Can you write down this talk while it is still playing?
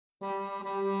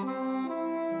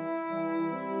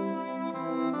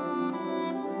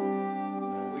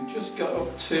just got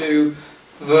up to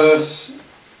verse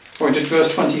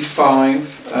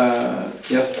 25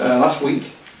 last week,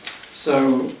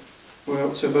 so we're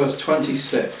up to verse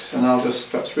 26, and I'll just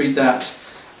perhaps read that.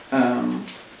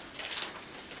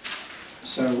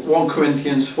 So 1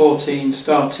 Corinthians 14,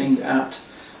 starting at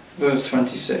verse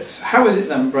 26. How is it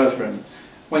then, brethren,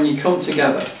 when ye come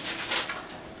together?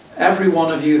 Every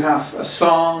one of you hath a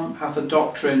psalm, hath a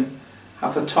doctrine,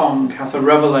 hath a tongue, hath a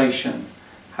revelation,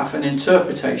 hath an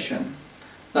interpretation.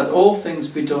 Let all things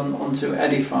be done unto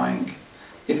edifying.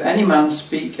 If any man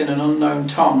speak in an unknown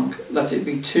tongue, let it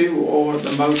be 2 or at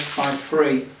the most by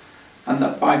 3, and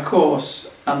that by course,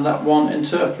 and let one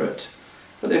interpret.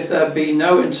 But if there be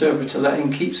no interpreter, let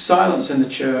him keep silence in the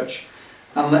church,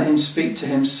 and let him speak to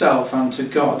himself and to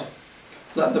God.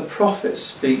 Let the prophets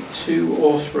speak 2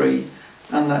 or 3,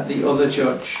 and let the other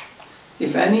judge.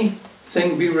 If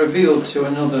anything be revealed to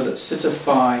another that sitteth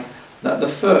by, let the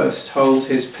first hold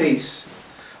his peace.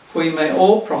 For ye may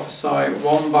all prophesy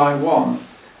one by one,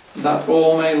 that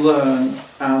all may learn,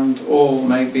 and all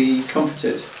may be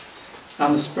comforted.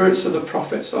 And the spirits of the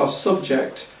prophets are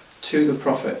subject to the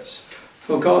prophets.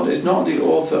 For God is not the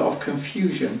author of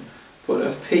confusion, but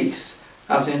of peace,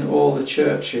 as in all the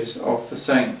churches of the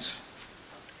saints.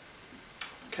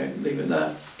 Okay, leave it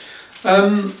there.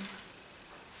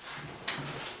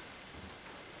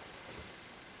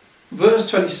 Verse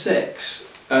 26,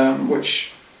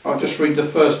 which I'll just read the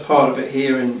first part of it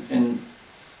here in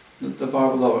the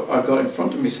Bible that I've got in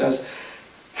front of me, says,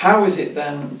 how is it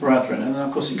then, brethren? And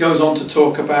of course it goes on to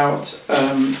talk about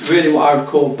really what I would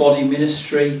call body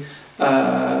ministry.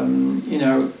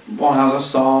 One has a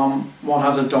psalm, one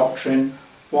has a doctrine,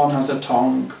 one has a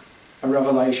tongue, a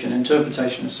revelation,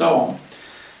 interpretation, and so on.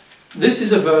 This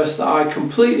is a verse that I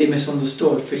completely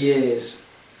misunderstood for years.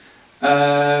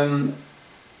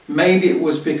 Maybe it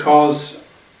was because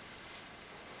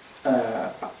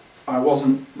I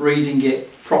wasn't reading it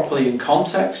properly in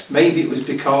context. Maybe it was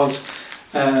because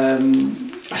I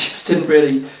just didn't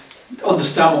really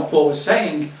understand what Paul was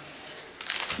saying.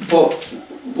 But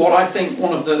what I think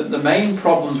one of the main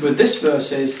problems with this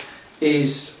verse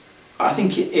is I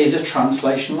think it is a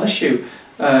translational issue.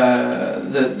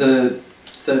 The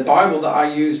Bible that I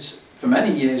used for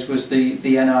many years was the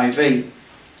NIV,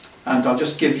 and I'll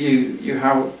just give you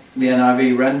how the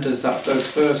NIV renders those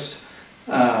first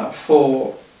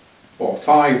 4 or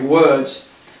 5 words.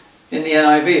 In the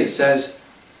NIV it says,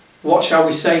 "What shall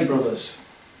we say, brothers?"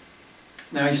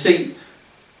 Now you see,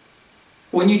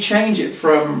 when you change it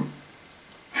from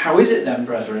 "How is it then,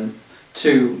 brethren?"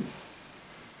 to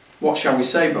 "What shall we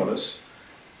say, brothers?"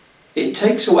 it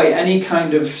takes away any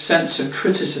kind of sense of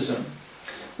criticism.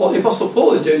 What the Apostle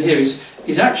Paul is doing here is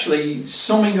he's actually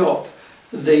summing up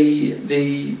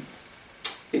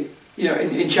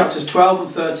in chapters 12 and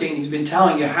 13 he's been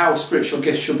telling you how spiritual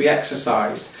gifts should be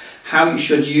exercised, how you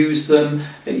should use them.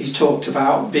 He's talked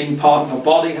about being part of a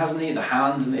body, hasn't he? The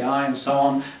hand and the eye and so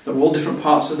on. They're all different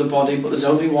parts of the body, but there's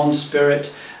only one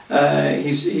spirit.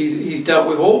 He's dealt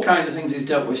with all kinds of things. He's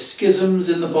dealt with schisms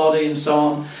in the body and so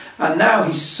on. And now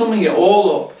he's summing it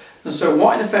all up. And so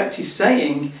what in effect he's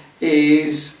saying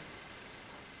is,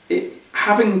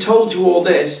 having told you all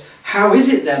this, how is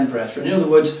it then, brethren? In other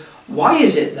words, why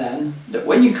is it then that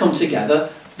when you come together,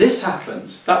 this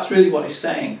happens? That's really what he's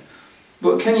saying.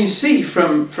 But can you see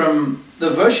from the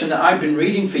version that I've been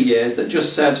reading for years that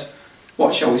just said,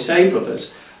 "What shall we say,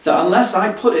 brothers?" that unless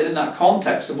I put it in that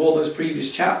context of all those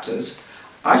previous chapters,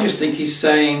 I just think he's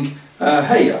saying,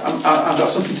 hey, I've got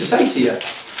something to say to you.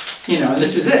 And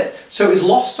this is it. So it was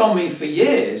lost on me for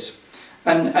years.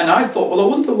 And I thought, well, I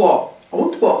wonder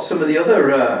what some of the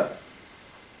other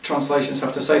translations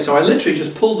have to say. So I literally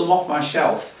just pulled them off my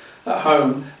shelf at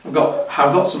home. I've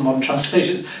got some modern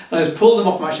translations, and I just pulled them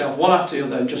off my shelf one after the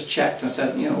other and just checked and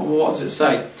said, what does it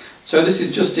say? So this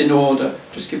is just in order.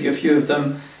 Just give you a few of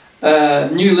them.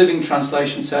 New Living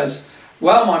Translation says,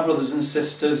 "Well, my brothers and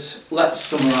sisters, let's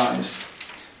summarise."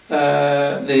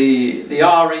 The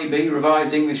REB,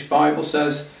 Revised English Bible,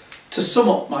 says, "To sum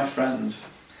up, my friends."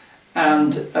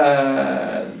 And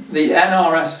the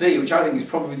NRSV, which I think is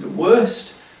probably the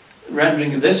worst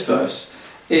rendering of this verse,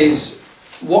 is,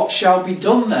 "What shall be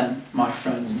done then, my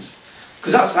friends?"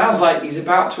 Because that sounds like he's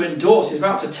about to endorse, he's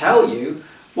about to tell you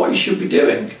what you should be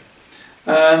doing.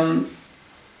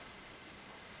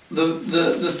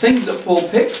 The things that Paul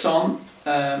picks on,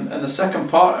 and the second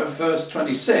part of verse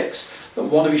 26, that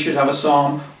one of you should have a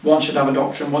psalm, one should have a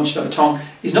doctrine, one should have a tongue,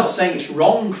 he's not saying it's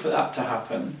wrong for that to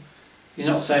happen. He's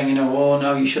not saying, oh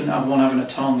no, you shouldn't have one having a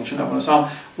tongue, you shouldn't have one a psalm.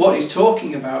 What he's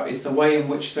talking about is the way in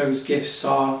which those gifts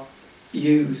are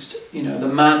used, the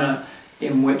manner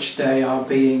in which they are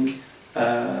being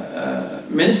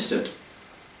ministered.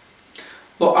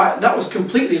 But that was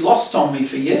completely lost on me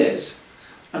for years,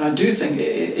 and I do think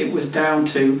it was down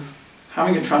to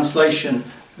having a translation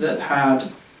that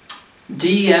had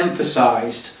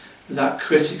de-emphasised that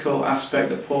critical aspect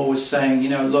that Paul was saying. You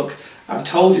know, look, I've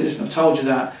told you this and I've told you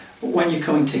that, but when you're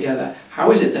coming together,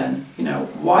 how is it then? You know,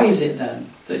 why is it then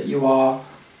that you are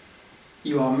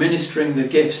ministering the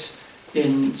gifts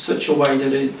in such a way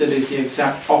that is the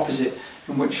exact opposite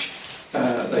in which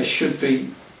they should be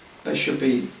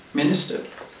ministered?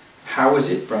 How is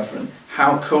it, brethren?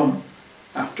 How come,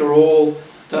 after all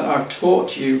that I've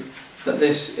taught you, that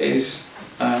this is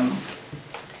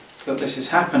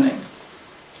happening?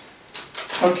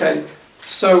 Okay,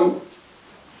 so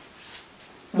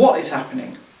what is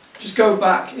happening? Just go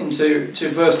back to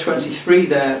verse 23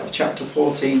 there of chapter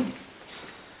 14.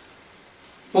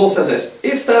 Paul says this: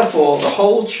 "If therefore the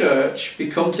whole church be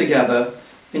come together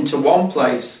into one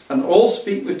place, and all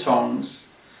speak with tongues,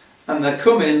 and there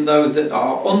come in those that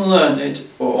are unlearned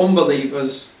or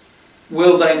unbelievers,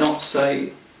 will they not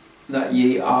say that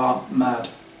ye are mad?"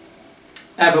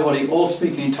 Everybody, all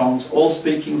speaking in tongues, all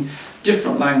speaking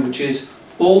different languages,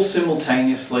 all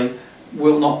simultaneously,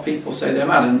 will not people say they're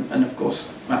mad? And of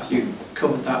course, Matthew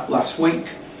covered that last week.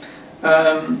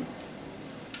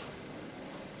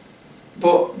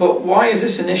 But why is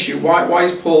this an issue? Why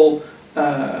is Paul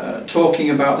talking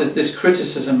about this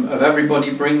criticism of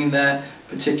everybody bringing their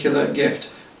particular gift?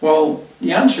 Well,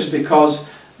 the answer is because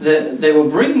they were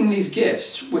bringing these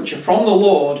gifts which are from the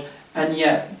Lord, and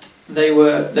yet they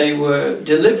were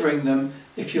delivering them,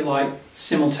 if you like,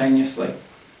 simultaneously.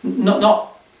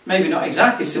 Maybe not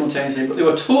exactly simultaneously, but they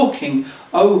were talking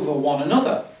over one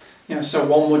another. You know, so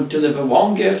one would deliver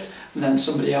one gift, and then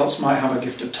somebody else might have a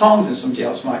gift of tongues, and somebody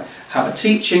else might have a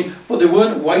teaching, but they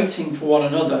weren't waiting for one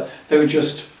another. They were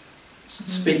just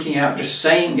speaking out, just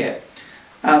saying it.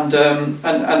 And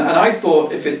I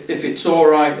thought, if it's all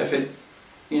right, if it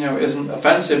isn't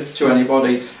offensive to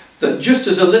anybody, that just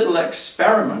as a little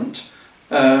experiment,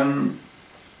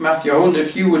 Matthew, I wonder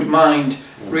if you would mind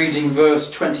reading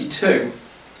verse 22,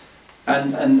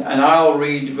 and I'll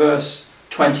read verse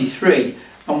 23,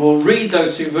 and we'll read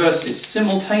those two verses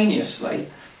simultaneously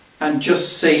and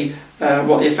just see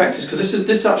what the effect is, because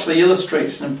this actually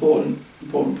illustrates an important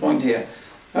point here.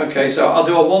 Okay, so I'll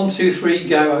do a 1, 2, 3,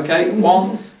 go. Okay,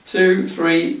 1, 2,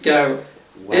 3, go.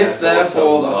 If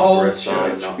therefore the whole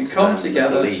church be come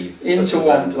together into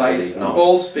one place, and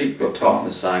all speak with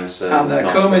tongues, and there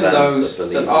come in those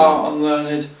that are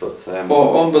unlearned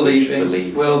or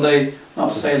unbelieving, will they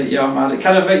not say that you are mad? It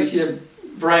kind of makes your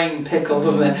brain pickle,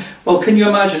 doesn't it? Well, can you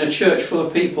imagine a church full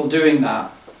of people doing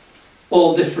that?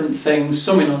 All different things,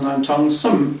 some in unknown tongues,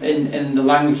 some in the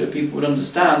language that people would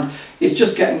understand. It's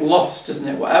just getting lost, isn't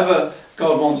it? Whatever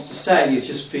God wants to say is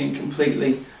just being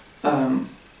completely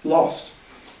lost.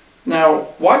 Now,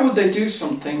 why would they do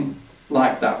something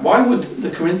like that? Why would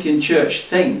the Corinthian church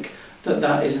think that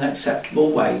that is an acceptable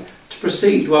way to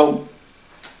proceed? Well,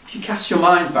 if you cast your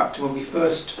minds back to when we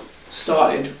first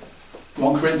started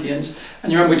 1 Corinthians,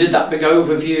 and you remember we did that big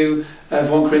overview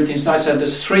of 1 Corinthians, and I said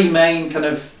there's three main kind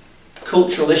of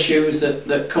cultural issues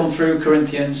that come through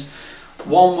Corinthians.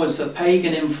 One was the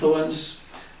pagan influence,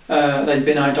 they'd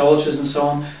been idolaters and so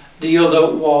on. The other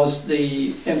was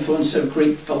the influence of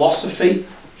Greek philosophy,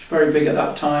 very big at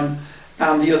that time,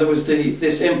 and the other was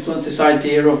this influence, this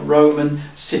idea of Roman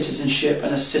citizenship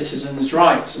and a citizen's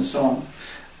rights and so on.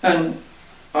 And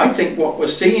I think what we're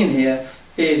seeing here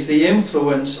is the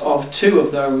influence of two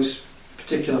of those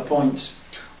particular points.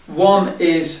 One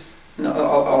is, and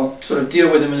I'll sort of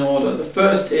deal with them in order. The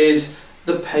first is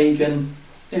the pagan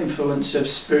influence of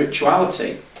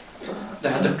spirituality. They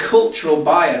had a cultural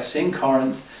bias in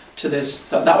Corinth to this,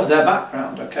 that was their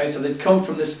background, okay? So they'd come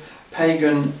from this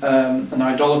pagan and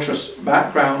idolatrous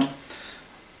background.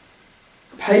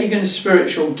 Pagan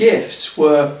spiritual gifts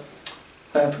were,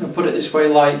 if we can put it this way,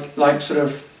 like sort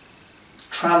of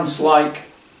trance-like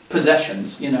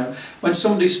possessions. You know, when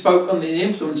somebody spoke under the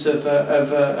influence of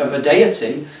a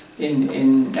deity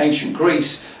in ancient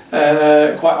Greece,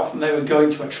 quite often they would go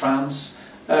into a trance.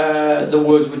 The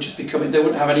words would just be coming. They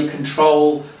wouldn't have any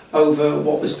control over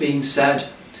what was being said,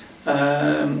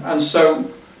 and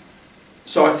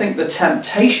so I think the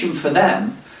temptation for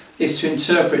them is to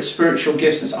interpret spiritual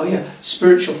gifts and say, oh yeah,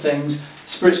 spiritual things, the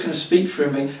Spirit's going to speak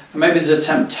through me. And maybe there's a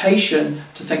temptation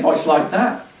to think, oh, it's like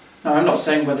that. Now, I'm not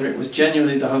saying whether it was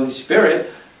genuinely the Holy Spirit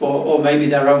or maybe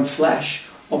their own flesh,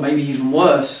 or maybe even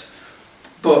worse.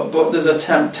 But there's a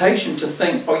temptation to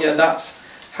think, oh yeah, that's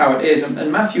how it is.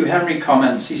 And Matthew Henry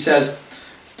comments, he says,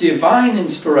 divine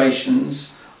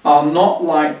inspirations are not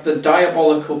like the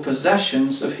diabolical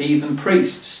possessions of heathen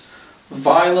priests,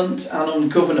 violent and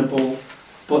ungovernable,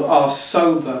 but are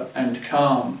sober and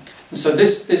calm. And so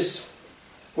this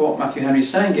what Matthew Henry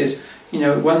is saying is,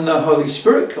 when the Holy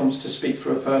Spirit comes to speak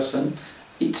for a person,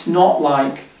 it's not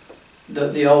like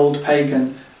the old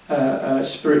pagan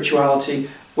spirituality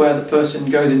where the person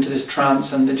goes into this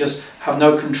trance and they just have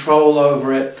no control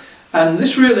over it. And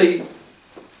this really,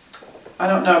 I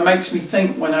don't know, makes me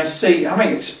think when I see,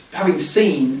 having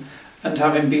seen and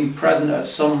having been present at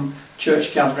some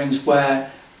church gatherings where,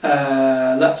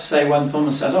 let's say when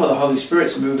someone says, oh, the Holy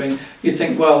Spirit's moving, you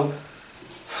think, well,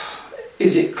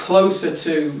 is it closer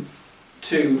to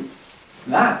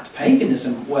that,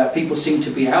 paganism, where people seem to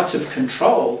be out of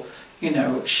control,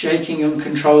 shaking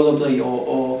uncontrollably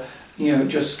or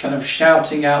just kind of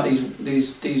shouting out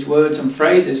these words and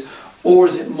phrases? Or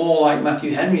is it more like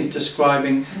Matthew Henry is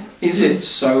describing, is it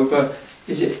sober,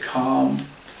 is it calm?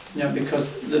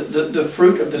 Because the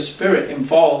fruit of the Spirit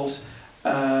involves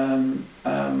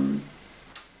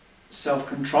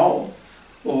self-control,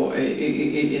 or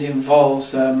it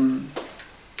involves,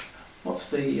 what's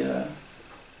the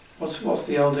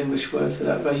old English word for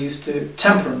that? They used to,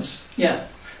 temperance, yeah.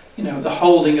 The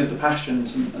holding of the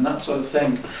passions and that sort of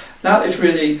thing. That is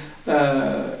really,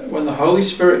 when the Holy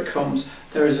Spirit comes,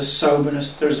 there is a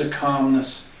soberness, there is a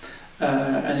calmness,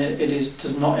 and it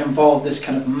does not involve this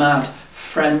kind of mad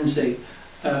frenzy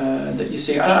that you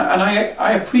see. And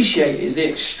I appreciate is the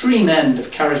extreme end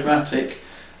of charismatic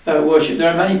worship.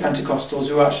 There are many Pentecostals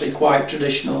who are actually quite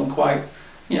traditional and quite,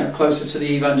 closer to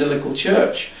the evangelical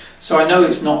church. So I know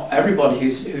it's not everybody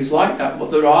who's like that,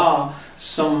 but there are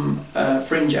some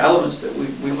fringe elements that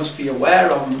we must be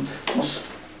aware of and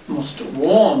must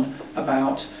warn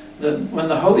about. That when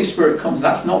the Holy Spirit comes,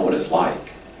 that's not what it's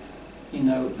like.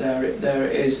 There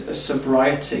is a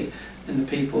sobriety in the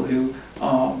people who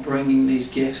are bringing these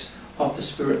gifts of the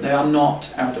Spirit. They are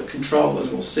not out of control, as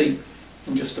we'll see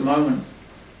in just a moment.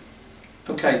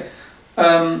 Okay.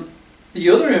 The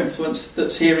other influence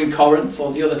that's here in Corinth,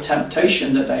 or the other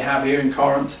temptation that they have here in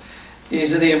Corinth,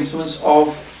 is the influence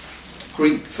of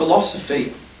Greek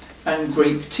philosophy and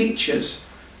Greek teachers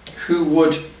who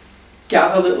would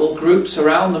gather little groups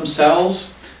around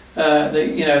themselves.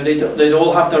 They'd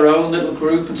all have their own little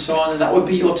group and so on, and that would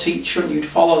be your teacher and you'd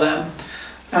follow them.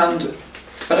 And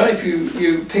I don't know if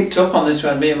you picked up on this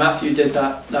when me and Matthew did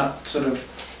that sort of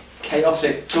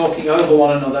chaotic talking over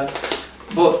one another.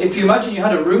 But if you imagine you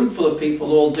had a room full of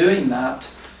people all doing that,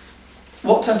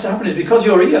 what tends to happen is, because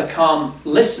your ear can't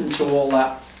listen to all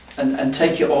that and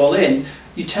take it all in,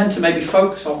 you tend to maybe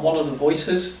focus on one of the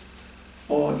voices,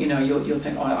 or you'll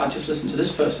think, oh, I'll just listen to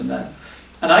this person then.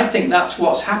 And I think that's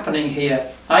what's happening here.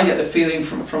 I get the feeling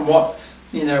from what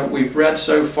we've read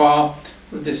so far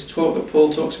with this talk that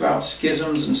Paul talks about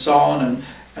schisms and so on,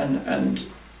 and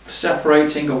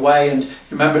separating away. And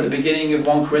remember at the beginning of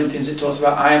 1 Corinthians it talks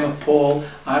about, I am of Paul,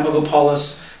 I am of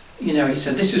Apollos. He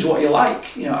said, this is what you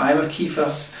like. I am of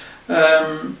Cephas.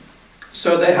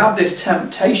 So they have this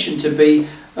temptation to be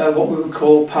what we would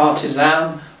call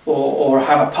partisan, or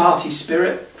have a party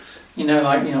spirit.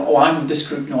 Oh, I'm of this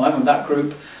group, no, I'm of that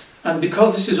group. And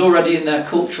because this is already in their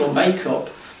cultural makeup,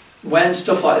 when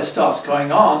stuff like this starts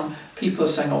going on, people are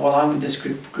saying, oh, well, I'm with this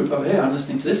group over here, I'm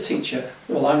listening to this teacher,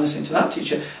 well, I'm listening to that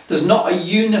teacher. There's not a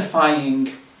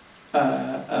unifying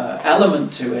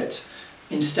element to it.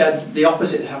 Instead, the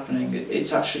opposite happening.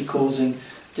 It's actually causing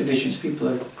divisions. People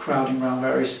are crowding around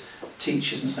various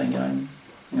teachers and saying, I'm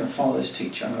going to follow this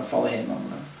teacher, I'm going to follow him, I'm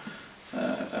going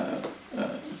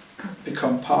to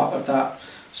become part of that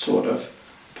sort of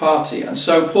party. And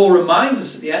so Paul reminds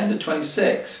us at the end of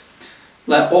 26,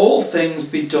 let all things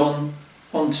be done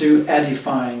unto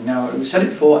edifying. Now, we said it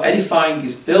before, edifying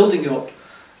is building up,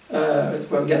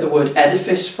 where we get the word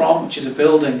edifice from, which is a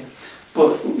building.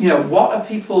 But, what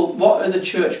are the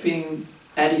church being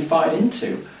edified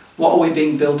into? What are we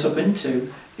being built up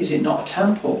into? Is it not a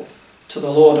temple to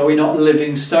the Lord? Are we not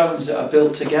living stones that are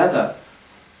built together?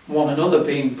 One another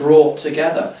being brought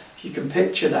together. If you can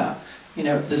picture that.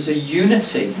 There's a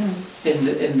unity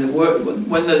in the work.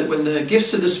 When the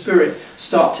gifts of the Spirit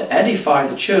start to edify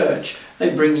the church, they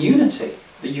bring unity.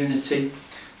 The unity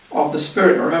of the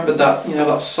Spirit. Remember that,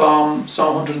 that Psalm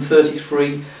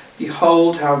 133,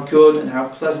 behold how good and how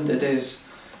pleasant it is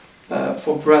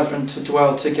for brethren to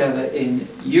dwell together in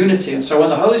unity. And so when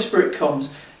the Holy Spirit comes,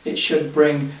 it should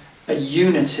bring a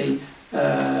unity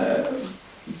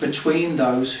between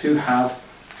those who have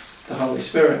the Holy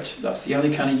Spirit. That's the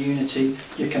only kind of unity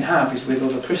you can have, is with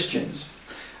other Christians.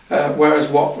 Whereas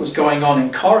what was going on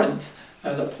in Corinth,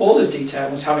 that Paul has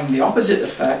detailed, was having the opposite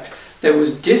effect. there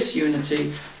was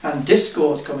disunity and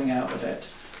discord coming out of it,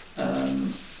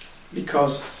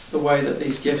 because the way that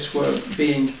these gifts were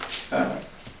being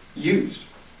used.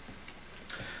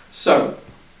 So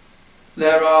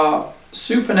there are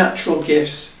supernatural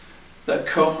gifts that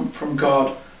come from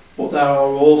God, but there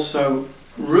are also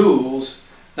rules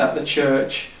that the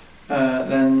church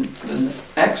then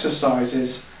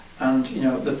exercises, and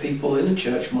the people in the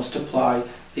church must apply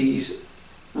these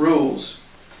rules.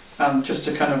 And just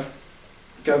to kind of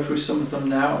go through some of them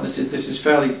now, and this is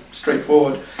fairly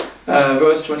straightforward.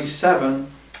 Verse 27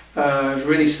 is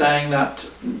really saying that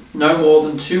no more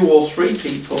than 2 or 3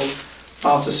 people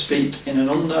are to speak in an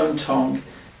unknown tongue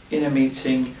in a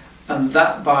meeting, and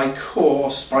that by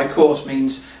course. By course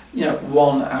means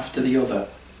one after the other,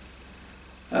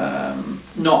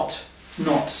 not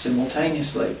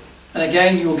simultaneously. And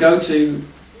again, you will go to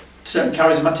certain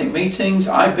charismatic meetings.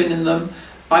 I've been in them,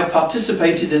 I've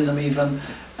participated in them even,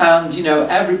 and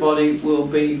everybody will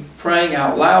be praying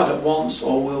out loud at once,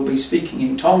 or will be speaking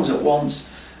in tongues at once.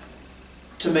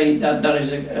 To me, that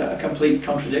is a complete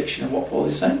contradiction of what Paul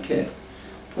is saying here.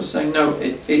 Paul's saying no,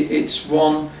 it's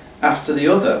one after the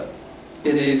other.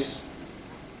 It is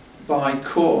by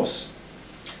course.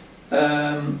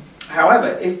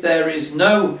 However, if there is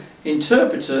no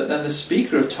interpreter, then the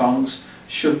speaker of tongues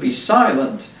should be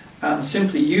silent and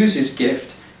simply use his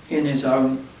gift in his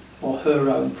own or her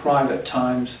own private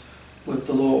times with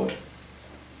the Lord.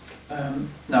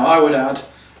 Now I would add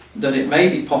that it may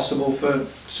be possible for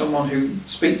someone who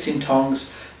speaks in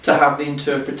tongues to have the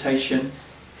interpretation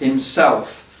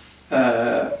himself,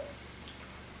 but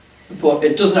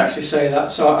it doesn't actually say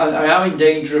that, so I am in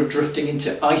danger of drifting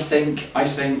into I think,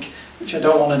 which I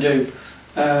don't want to do.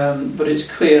 But it's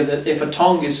clear that if a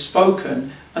tongue is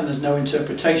spoken and there's no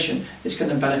interpretation, it's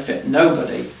going to benefit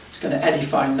nobody, it's going to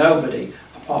edify nobody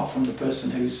apart from the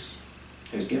person who's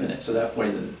given it, so therefore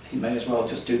he may as well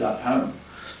just do that at home.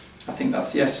 I think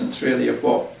that's the essence really of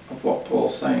what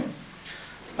Paul's saying.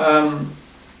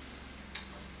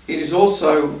 It is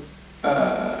also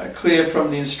clear from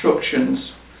the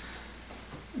instructions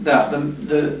that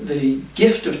the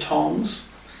gift of tongues,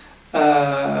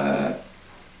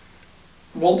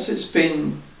 once it's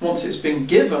been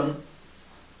given,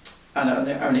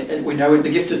 and we know the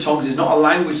gift of tongues is not a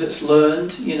language that's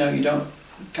learned. You don't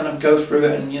kind of go through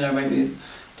it and maybe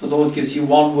the Lord gives you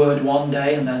one word one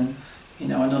day, and then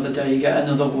another day you get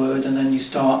another word, and then you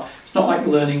start. It's not like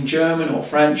learning German or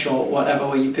French or whatever,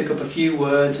 where you pick up a few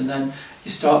words and then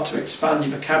you start to expand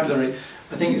your vocabulary.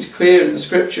 I think it's clear in the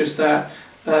scriptures that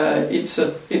it's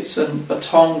a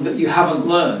tongue that you haven't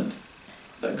learned,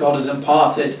 that God has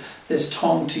imparted this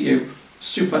tongue to you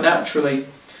supernaturally,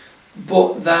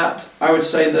 but that I would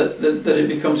say that it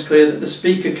becomes clear that the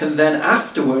speaker can then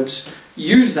afterwards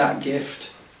use that gift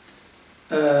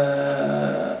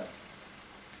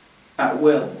at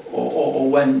will, or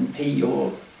when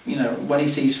when he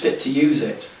sees fit to use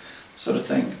it, sort of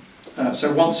thing.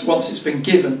 So once it's been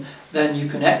given, then you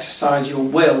can exercise your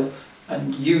will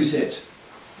and use it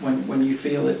when you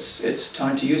feel it's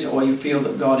time to use it, or you feel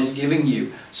that God is giving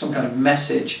you some kind of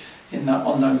message in that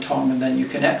unknown tongue, and then you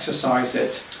can exercise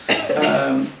it.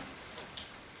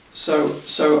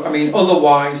 So I mean,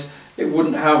 otherwise it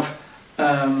wouldn't have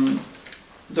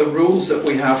the rules that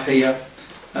we have here.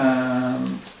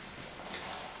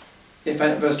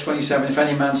 Verse 27, if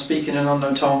any man speak in an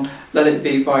unknown tongue, let it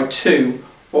be by 2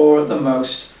 or at the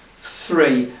most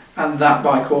 3, and that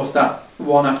by course, that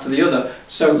one after the other.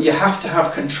 So you have to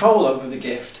have control over the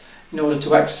gift in order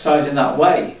to exercise in that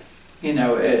way.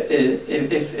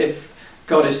 If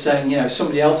God is saying,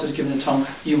 somebody else has given a tongue,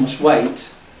 you must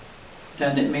wait,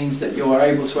 then it means that you are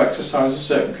able to exercise a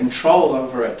certain control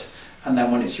over it, and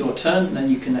then when it's your turn, then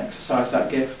you can exercise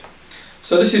that gift.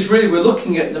 So this is really, we're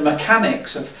looking at the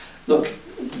mechanics of, look,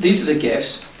 these are the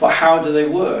gifts, but how do they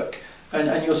work?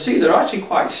 And you'll see there are actually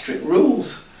quite strict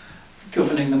rules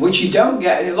governing them, which you don't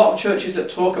get in a lot of churches that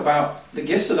talk about the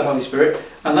gifts of the Holy Spirit.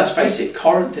 And let's face it,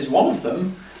 Corinth is one of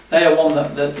them. They are one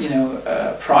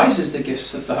that prizes the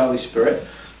gifts of the Holy Spirit.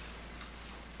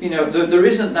 There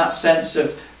isn't that sense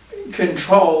of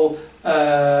control.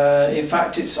 In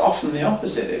fact, it's often the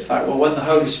opposite. It's like, well, when the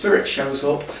Holy Spirit shows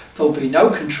up, there'll be no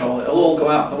control. It'll all go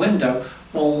out the window.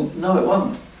 Well, no, it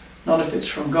won't. Not if it's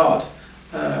from God.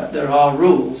 There are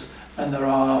rules, and there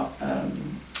are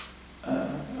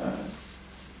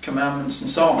commandments and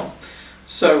so on.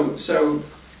 So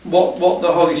what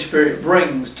the Holy Spirit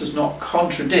brings does not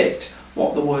contradict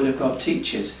what the Word of God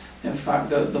teaches. In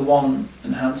fact, the one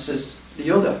enhances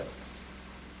the other.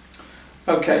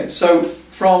 Okay, so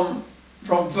from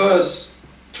verse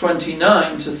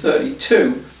 29 to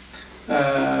 32,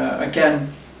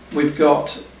 again, we've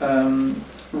got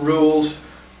rules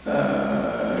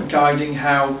guiding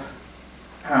how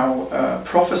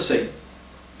prophecy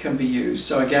can be used.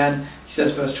 So again, he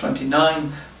says, verse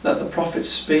 29, let the prophets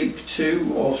speak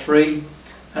 2 or 3,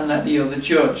 and let the other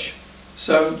judge.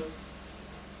 So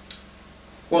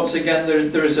once again,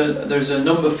 there's a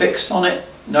number fixed on it,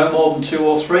 no more than 2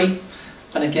 or 3.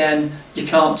 And again, you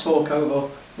can't talk over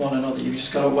one another. You've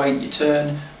just got to wait your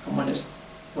turn, and when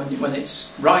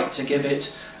it's right to give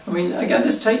it. I mean, again,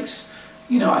 this takes,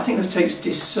 I think this takes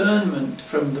discernment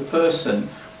from the person.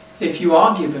 If you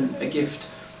are given a gift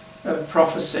of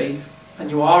prophecy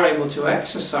and you are able to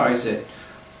exercise it,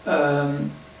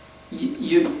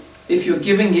 if you're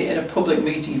giving it in a public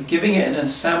meeting, you're giving it in an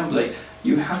assembly,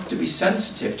 you have to be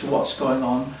sensitive to what's going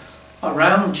on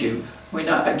around you. I mean,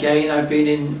 again, I've been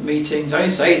in meetings, I only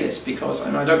say this because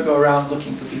I don't go around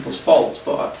looking for people's faults,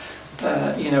 but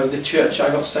the church I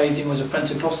got saved in was a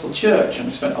Pentecostal church, and I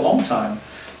spent a long time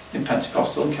in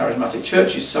Pentecostal and charismatic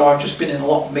churches, so I've just been in a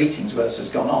lot of meetings where this has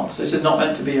gone on. So this is not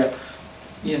meant to be a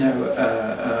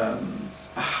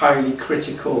highly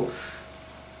critical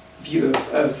view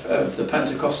of the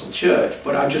Pentecostal church,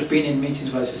 but I've just been in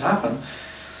meetings where this has happened.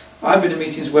 I've been in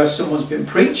meetings where someone's been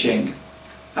preaching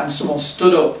and someone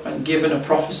stood up and given a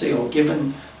prophecy or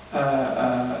given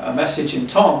a message in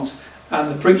tongues, and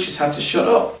the preacher's had to shut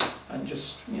up and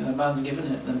just, the man's given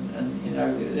it,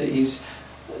 and he's...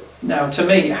 Now, to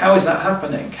me, how is that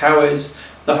happening? How is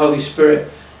the Holy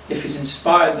Spirit, if he's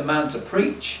inspired the man to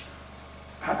preach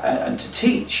and to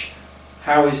teach,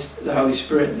 how is the Holy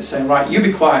Spirit saying, right, you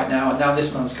be quiet now, and now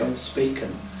this man's going to speak?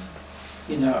 And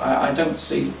I don't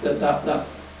see that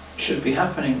should be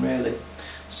happening, really.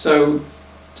 So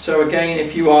again,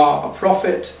 if you are a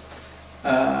prophet,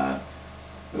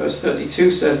 verse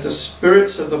 32 says, the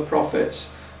spirits of the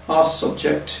prophets are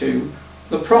subject to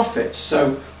the prophets.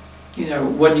 So,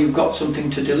 when you've got something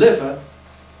to deliver,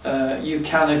 you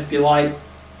can, if you like,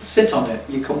 sit on it.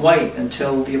 You can wait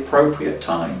until the appropriate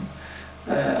time.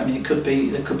 I mean,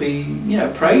 there could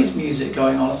be praise music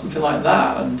going on or something like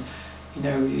that, and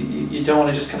you don't want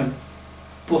to just kind of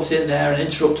butt in there and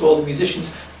interrupt all the musicians.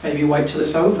 Maybe wait till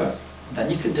it's over, then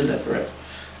you can deliver it.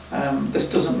 This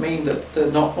doesn't mean that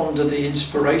they're not under the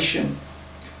inspiration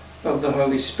of the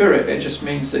Holy Spirit. It just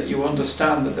means that you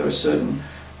understand that there are certain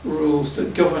rules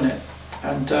that govern it.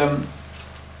 And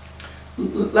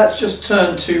let's just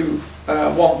turn to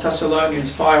 1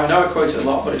 Thessalonians 5. I know I quote it a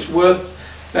lot, but it's worth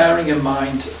bearing in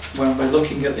mind when we're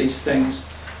looking at these things.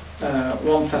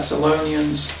 1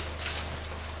 Thessalonians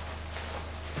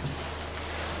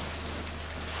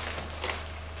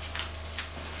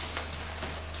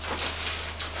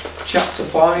chapter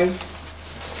 5.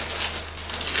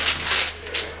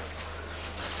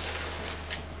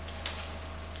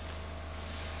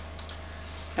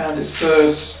 And it's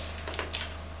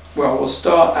we'll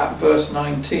start at verse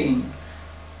 19.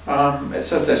 It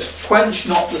says this, quench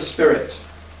not the spirit.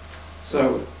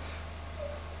 So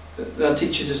that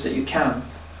teaches us that you can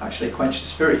actually quench the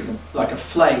spirit. You can, like a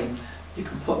flame, you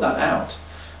can put that out.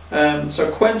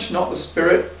 So quench not the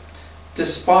spirit,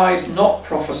 despise not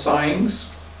prophesyings,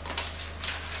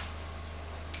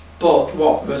 but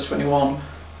what? Verse 21,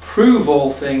 prove all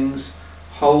things,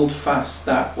 hold fast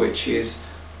that which is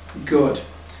good.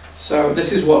 So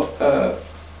this is what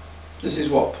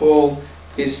Paul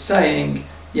is saying.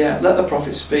 Yeah, let the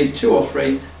prophet speak 2 or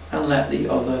 3, and let the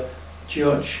other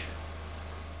judge.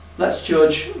 Let's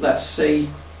judge. Let's see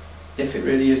if it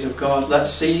really is of God.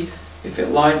 Let's see if it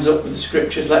lines up with the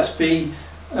scriptures. Let's be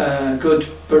good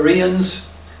Bereans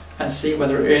and see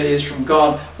whether it really is from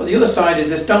God. But the other side is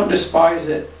this: don't despise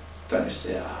it. Don't just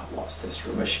say, what's this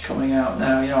rubbish coming out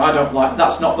now? I don't like.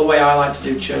 That's not the way I like to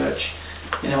do church.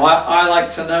 I like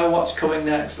to know what's coming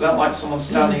next. I don't like someone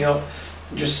standing up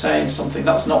and just saying something.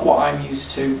 That's not what I'm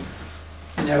used to.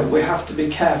 We have to be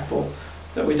careful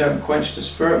that we don't quench the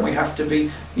spirit. We have to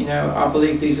be, I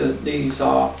believe these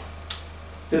are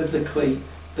biblically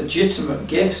legitimate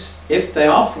gifts if they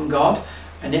are from God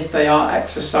and if they are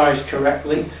exercised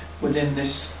correctly within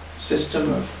this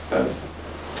system of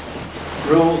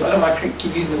rules. I don't like to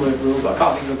keep using the word rule, but I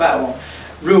can't think of a better one.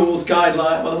 Rules,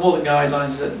 guidelines, well, more than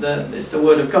guidelines, it's the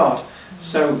Word of God.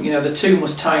 So, the two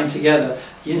must tie in together.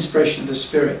 The inspiration of the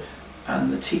Spirit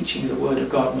and the teaching of the Word of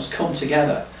God must come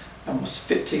together and must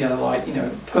fit together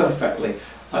perfectly,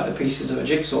 like the pieces of a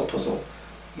jigsaw puzzle.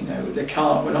 They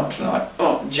can't, we're not trying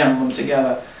to jam them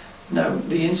together. No,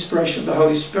 the inspiration of the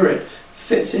Holy Spirit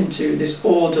fits into this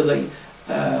orderly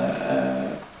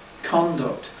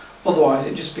conduct. Otherwise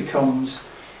it just becomes,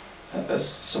 as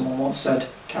someone once said,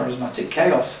 charismatic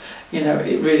chaos.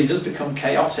 It really does become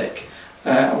chaotic,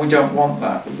 and we don't want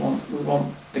that. We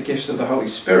want the gifts of the Holy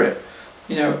Spirit.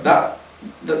 You know, that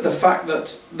the fact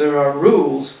that there are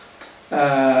rules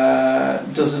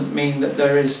doesn't mean that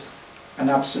there is an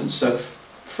absence of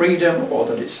freedom or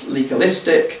that it's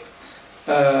legalistic.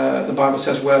 The Bible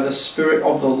says where the Spirit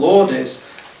of the Lord is,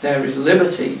 there is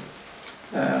liberty.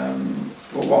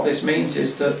 But what this means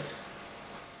is that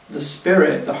the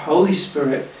Spirit, the Holy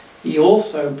Spirit, He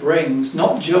also brings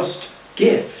not just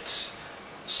gifts,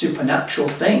 supernatural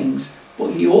things,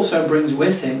 but He also brings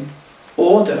with Him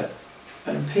order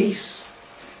and peace.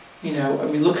 You know, I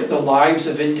mean, look at the lives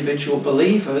of individual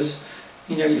believers.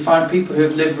 You know, you find people who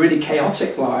have lived really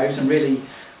chaotic lives and really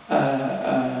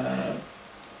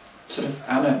sort of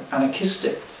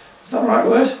anarchistic. Is that the right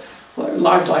word?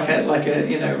 Lives like a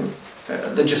you know,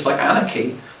 they're just like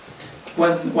anarchy.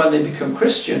 When they become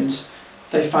Christians,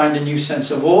 they find a new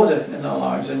sense of order in their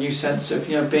lives, a new sense of,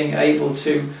 you know, being able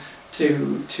to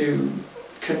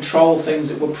control things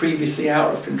that were previously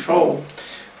out of control.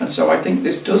 And so I think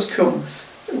this does come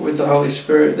with the Holy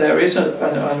Spirit. There is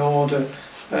an order.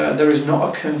 There is not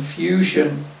a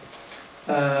confusion.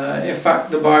 In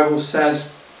fact, the Bible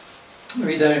says,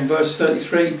 read there in verse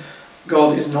 33,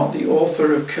 God is not the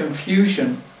author of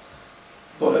confusion,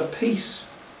 but of peace,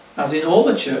 as in all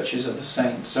the churches of the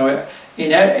saints. So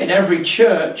in every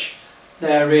church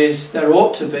there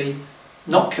ought to be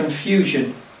not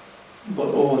confusion, but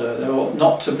order. There ought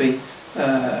not to be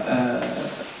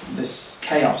this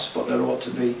chaos, but there ought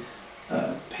to be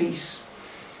peace.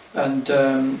 And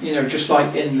you know, just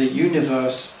like in the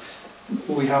universe,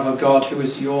 we have a God who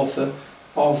is the author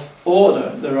of order.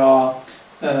 There are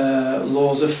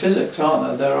laws of physics,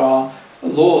 aren't there? There are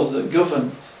laws that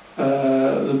govern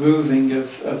the moving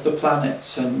of the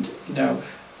planets, and you know,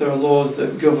 there are laws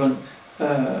that govern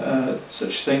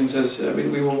such things as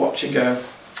we were watching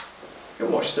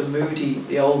watched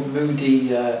the old Moody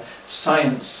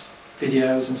science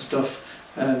videos and stuff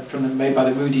made by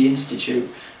the Moody Institute.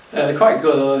 They're quite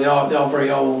good, although they are very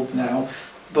old now.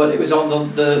 But it was on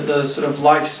the sort of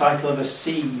life cycle of a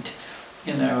seed.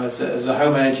 You know, as a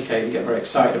home educator, you get very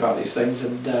excited about these things,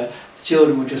 and the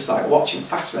children were just like watching,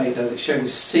 fascinated as it showed the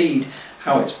seed,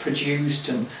 how it's produced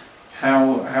and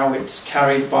how it's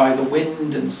carried by the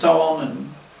wind and so on.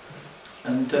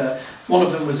 And one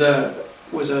of them was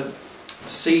a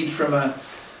seed from a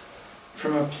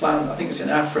plant. I think it was in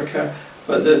Africa,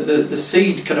 but the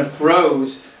seed kind of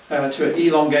grows to an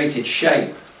elongated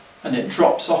shape, and it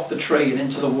drops off the tree and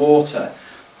into the water,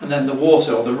 and then the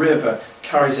water or the river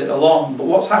carries it along. But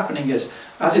what's happening is,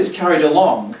 as it's carried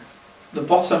along, the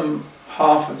bottom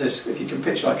half of this, if you can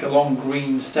picture like a long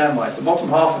green stem, like the bottom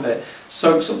half of it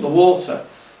soaks up the water.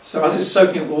 So as it's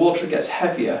soaking up the water, it gets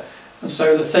heavier, and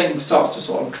so the thing starts to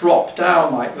sort of drop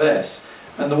down like this,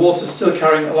 and the water's still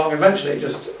carrying it along. Eventually it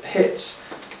just hits,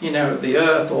 you know, the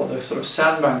earth or the sort of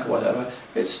sandbank or whatever.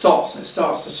 It stops and it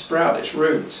starts to sprout its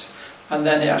roots, and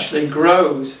then it actually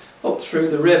grows up through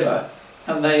the river,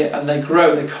 and they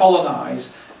grow, they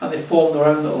colonise, and they form their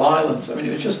own little islands. I mean,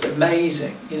 it was just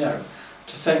amazing, you know,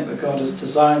 to think that God has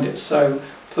designed it so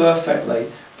perfectly.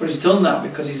 But He's done that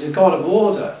because He's a God of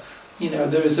order. You know,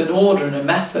 there is an order and a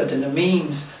method and a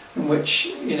means in which,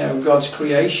 you know, God's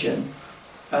creation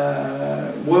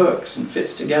works and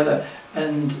fits together.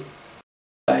 And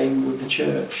same with the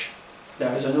church.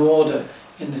 There is an order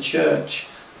in the church.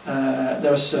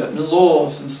 There are certain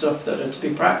laws and stuff that are to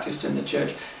be practiced in the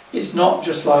church. It's not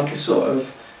just like a sort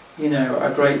of, you know, a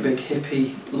great big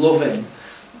hippie loving,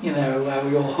 you know, where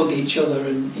we all hug each other,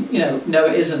 and you know, no,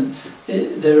 it isn't.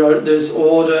 There's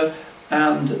order,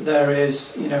 and there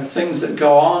is, you know, things that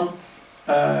go on.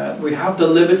 We have the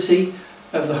liberty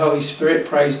of the Holy Spirit,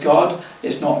 praise God.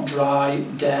 It's not dry,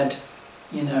 dead,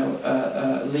 you know,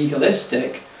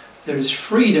 legalistic. There is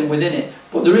freedom within it,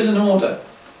 but there is an order,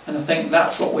 and I think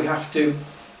that's what we have to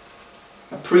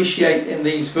appreciate in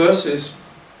these verses,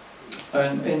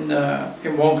 and in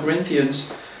 1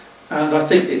 Corinthians. And I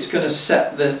think it's going to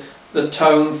set the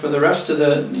tone for the rest of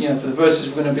the, you know, for the verses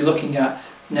we're going to be looking at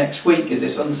next week, is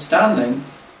this understanding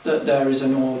that there is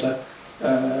an order.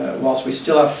 Whilst we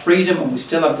still have freedom and we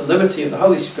still have the liberty of the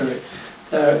Holy Spirit,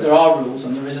 there are rules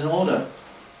and there is an order.